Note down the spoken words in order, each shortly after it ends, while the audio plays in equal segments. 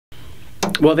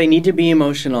Well, they need to be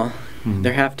emotional.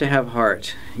 They have to have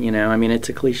heart. You know, I mean, it's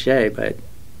a cliche, but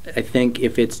I think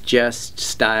if it's just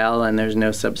style and there's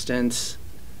no substance,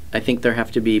 I think there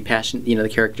have to be passion. You know, the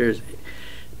characters,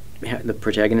 the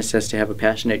protagonist has to have a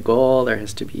passionate goal. There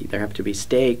have to be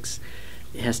stakes.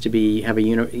 It has to have a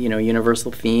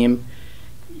universal theme.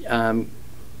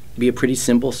 Be a pretty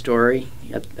simple story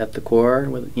at the core.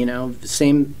 With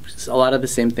a lot of the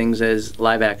same things as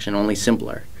live action, only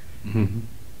simpler.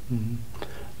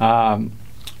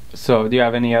 So do you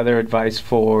have any other advice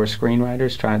for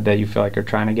screenwriters that you feel like are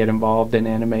trying to get involved in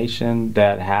animation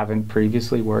that haven't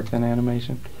previously worked in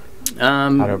animation? How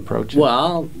to approach it?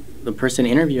 Well, the person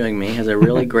interviewing me has a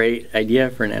really great idea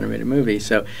for an animated movie.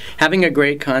 So having a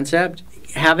great concept,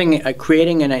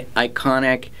 creating an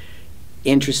iconic,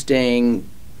 interesting,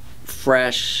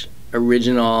 fresh,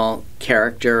 original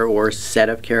character or set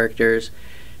of characters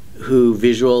who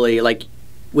visually, like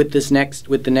with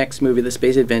the next movie, the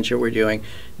space adventure we're doing,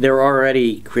 they're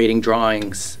already creating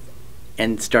drawings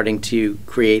and starting to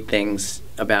create things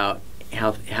about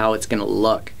how it's going to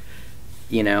look.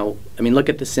 You know, I mean, look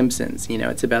at The Simpsons. You know,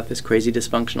 it's about this crazy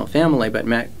dysfunctional family, but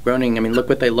Matt Groening, I mean, look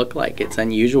what they look like. It's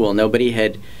unusual. Nobody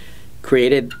had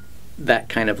created that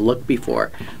kind of look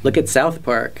before. Look at South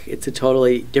Park. It's a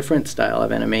totally different style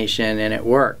of animation, and it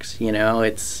works. You know,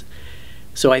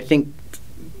 so I think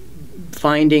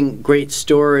finding great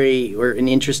story or an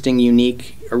interesting,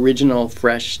 unique, original,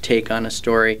 fresh take on a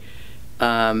story,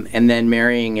 and then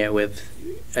marrying it with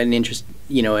an interest,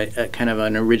 you know, a kind of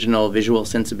an original visual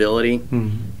sensibility,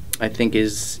 I think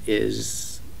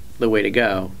is the way to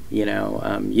go. You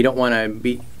know, you don't want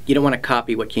to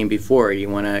copy what came before. You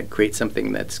want to create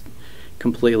something that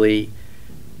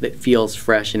feels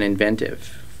fresh and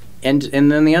inventive. And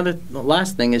then the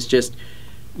last thing is just,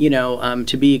 you know,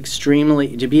 to be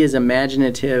as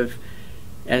imaginative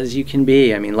as you can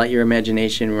be. I mean, let your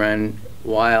imagination run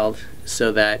wild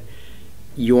so that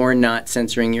you're not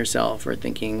censoring yourself or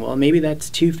thinking, well, maybe that's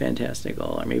too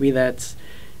fantastical or maybe that's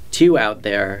too out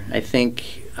there. I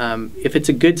think if it's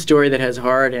a good story that has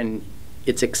heart and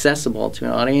it's accessible to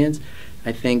an audience,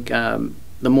 I think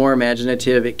the more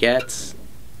imaginative it gets,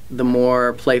 the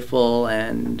more playful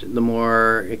and the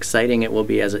more exciting it will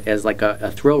be as like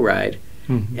a thrill ride.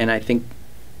 And I think,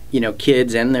 you know,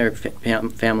 kids and their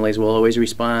families will always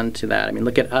respond to that. I mean,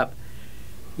 look at Up.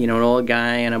 You know, an old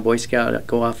guy and a Boy Scout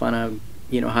go off on a,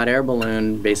 you know, hot air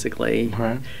balloon, basically,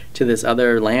 to this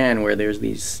other land where there's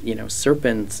these, you know,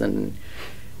 serpents and,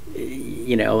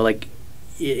 you know, like,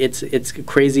 it's a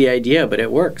crazy idea, but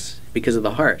it works because of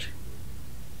the heart.